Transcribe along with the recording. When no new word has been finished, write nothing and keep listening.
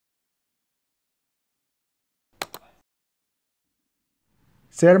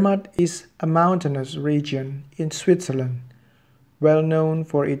Zermatt is a mountainous region in Switzerland, well known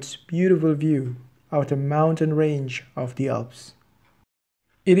for its beautiful view of the mountain range of the Alps.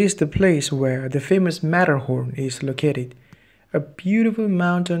 It is the place where the famous Matterhorn is located, a beautiful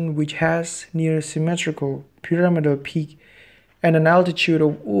mountain which has near symmetrical pyramidal peak and an altitude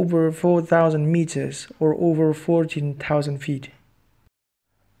of over 4,000 meters or over 14,000 feet.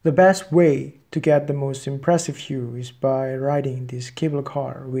 The best way to get the most impressive view is by riding this cable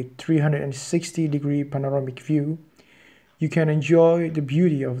car with 360-degree panoramic view. You can enjoy the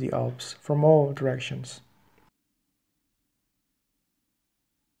beauty of the Alps from all directions.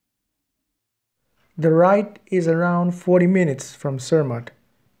 The ride is around 40 minutes from Zermatt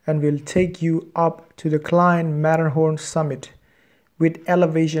and will take you up to the Klein Matterhorn summit with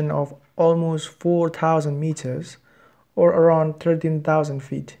elevation of almost 4,000 meters or around 13,000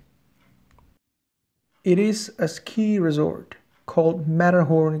 feet. It is a ski resort called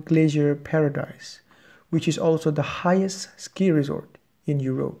Matterhorn Glacier Paradise, which is also the highest ski resort in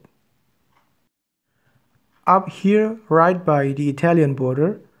Europe. Up here, right by the Italian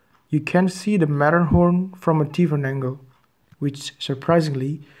border, you can see the Matterhorn from a different angle, which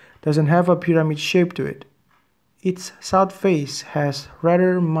surprisingly doesn't have a pyramid shape to it. Its south face has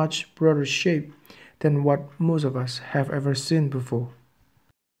rather much broader shape than what most of us have ever seen before.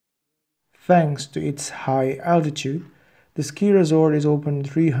 Thanks to its high altitude, the ski resort is open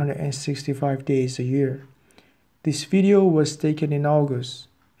 365 days a year. This video was taken in August,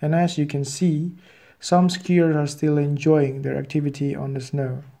 and as you can see, some skiers are still enjoying their activity on the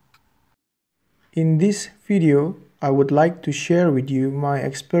snow. In this video, I would like to share with you my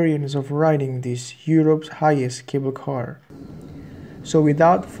experience of riding this Europe's highest cable car. So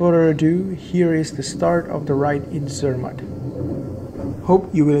without further ado, here is the start of the ride in Zermatt.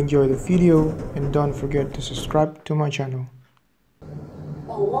 Hope you will enjoy the video and don't forget to subscribe to my channel. A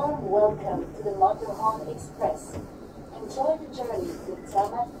warm welcome to the Matterhorn Express. Enjoy the journey to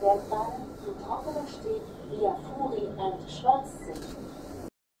Zermatt through Trockener via Furi and Schwarzsee.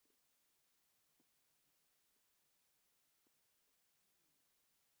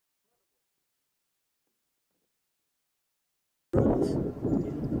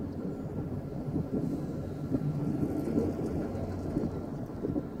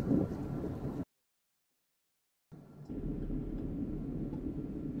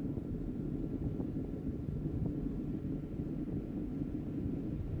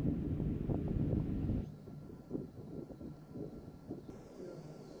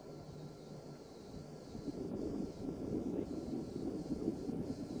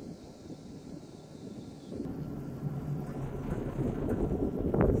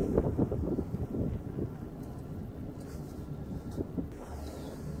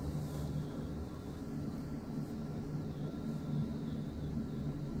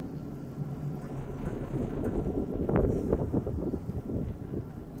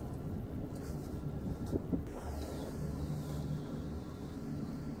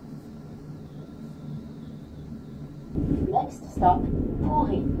 Next stop,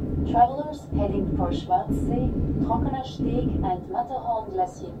 Furi. Travelers heading for Schwarzsee, Trockener and Matterhorn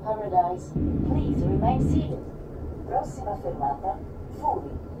Glacier Paradise, please remain seated. Prossima fermata, Furi.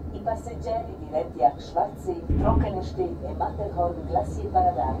 I passeggeri diretti a Schwarzsee, Trockener e Matterhorn Glacier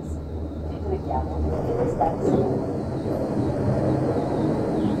Paradise, vi preghiamo di restare seduti.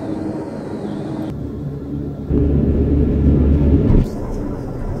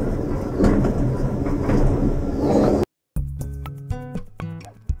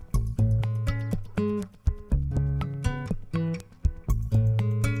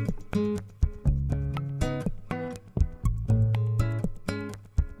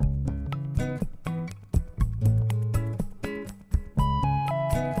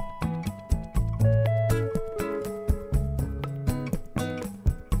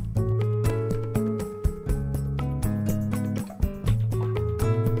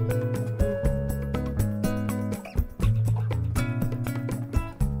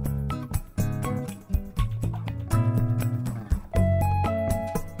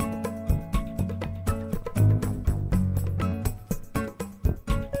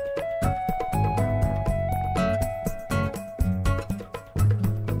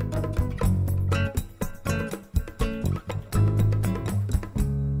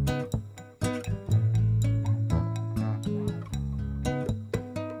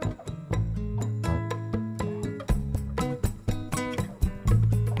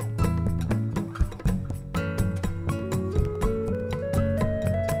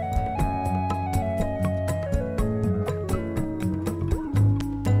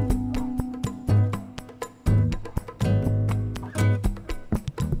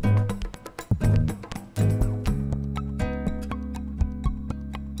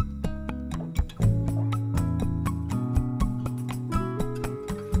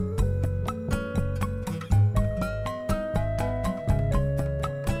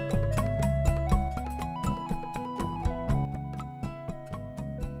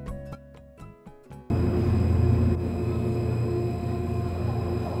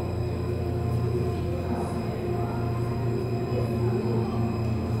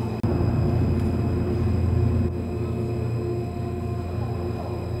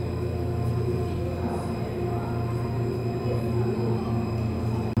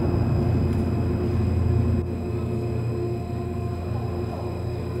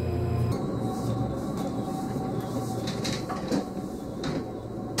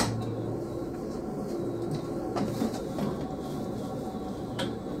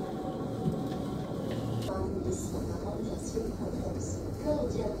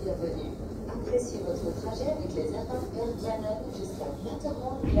 Cordial bienvenue. Appréciez votre trajet avec les Air Cannon jusqu'à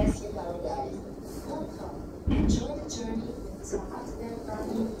Matterhorn Glacier Paradise. Welcome. Enjoy the journey with Zermatt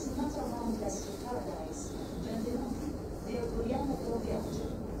Town to Matterhorn Glacier Paradise. Benvenuti. Vi auguriamo buon viaggio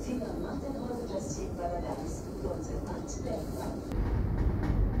fino a Matterhorn Glacier Paradise con Zermatt Town.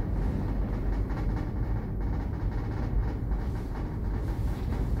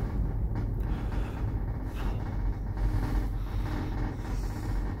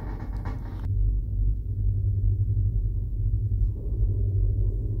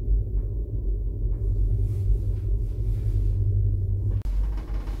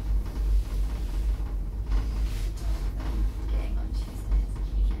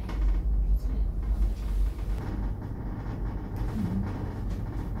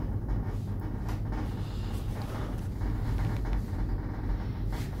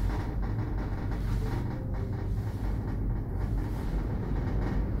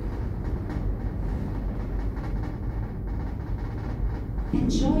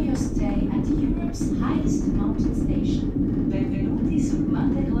 Enjoy your stay at Europe's highest mountain station. Benvenuti sul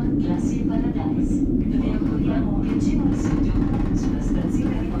Matterhorn Glacier Paradise. Vi auguriamo un piacevole soggiorno sulla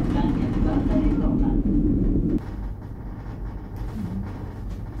stazione di montagna di Valdareggio.